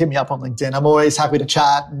way is just hit me up on LinkedIn. I'm always happy to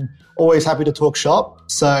chat and always happy to talk shop.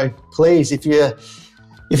 So please, if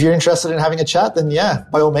you're interested in having a chat, then yeah,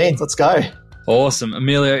 by all means, let's go. Awesome.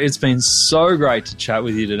 Emilio, it's been so great to chat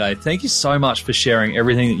with you today. Thank you so much for sharing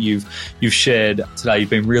everything that you've shared today.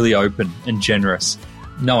 You've been really open and generous,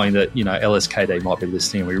 knowing that, you know, LSKD might be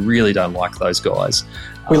listening and we really don't like those guys.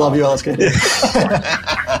 We love you, LSKD.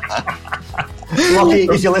 Lucky,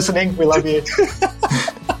 if you're listening, we love you.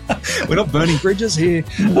 We're not burning bridges here.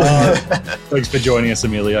 Thanks for joining us,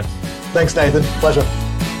 Emilio. Thanks, Nathan. Pleasure.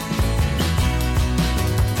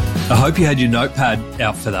 I hope you had your notepad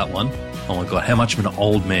out for that one. Oh my God, how much of an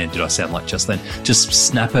old man did I sound like just then? Just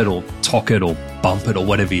snap it or talk it or bump it or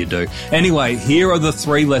whatever you do. Anyway, here are the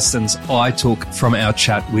 3 lessons I took from our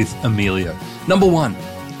chat with Emilio. Number 1,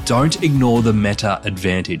 don't ignore the meta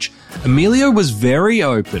advantage. Emilio was very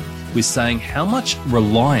open with saying how much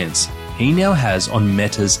reliance he now has on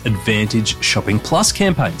Meta's Advantage Shopping Plus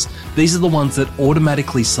campaigns. These are the ones that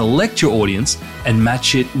automatically select your audience and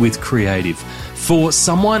match it with creative. For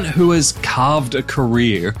someone who has carved a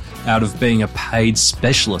career out of being a paid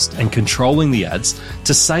specialist and controlling the ads,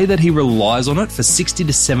 to say that he relies on it for 60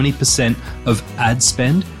 to 70% of ad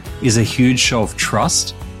spend is a huge show of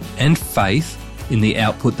trust and faith in the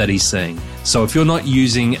output that he's seeing. So if you're not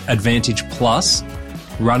using Advantage Plus,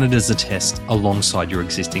 run it as a test alongside your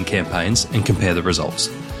existing campaigns and compare the results.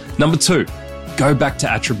 Number 2, go back to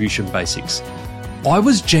attribution basics. I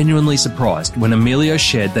was genuinely surprised when Emilio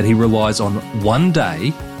shared that he relies on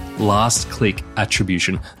one-day last click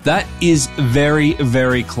attribution. That is very,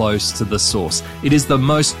 very close to the source. It is the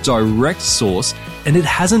most direct source, and it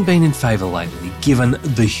hasn't been in favor lately, given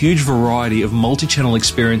the huge variety of multi-channel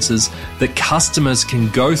experiences that customers can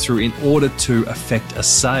go through in order to effect a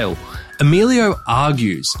sale. Emilio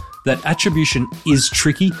argues that attribution is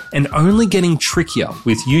tricky and only getting trickier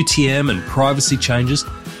with UTM and privacy changes.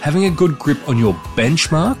 Having a good grip on your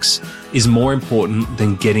benchmarks is more important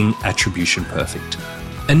than getting attribution perfect.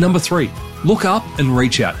 And number 3, look up and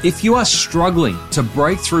reach out. If you are struggling to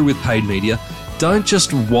break through with paid media, don't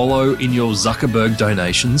just wallow in your Zuckerberg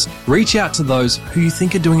donations. Reach out to those who you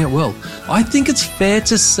think are doing it well. I think it's fair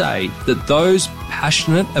to say that those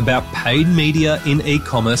passionate about paid media in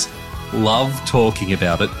e-commerce love talking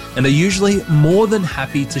about it and are usually more than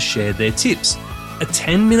happy to share their tips. A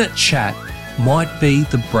 10-minute chat might be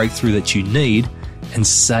the breakthrough that you need and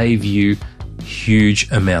save you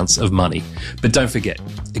huge amounts of money. But don't forget,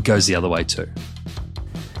 it goes the other way too.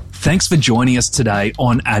 Thanks for joining us today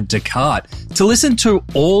on Add to Cart. To listen to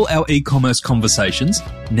all our e-commerce conversations,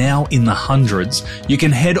 now in the hundreds, you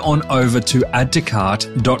can head on over to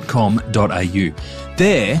addtocart.com.au.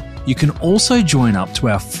 There, you can also join up to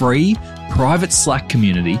our free private Slack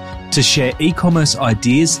community to share e-commerce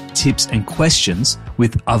ideas, tips, and questions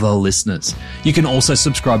with other listeners. You can also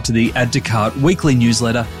subscribe to the Add to Cart weekly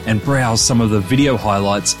newsletter and browse some of the video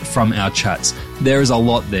highlights from our chats. There is a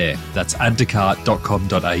lot there. That's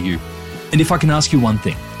addtocart.com.au. And if I can ask you one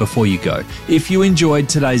thing before you go, if you enjoyed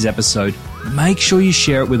today's episode, make sure you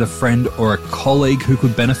share it with a friend or a colleague who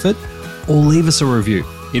could benefit, or leave us a review.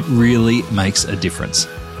 It really makes a difference.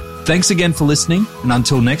 Thanks again for listening, and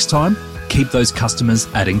until next time, keep those customers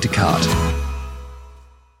adding to cart.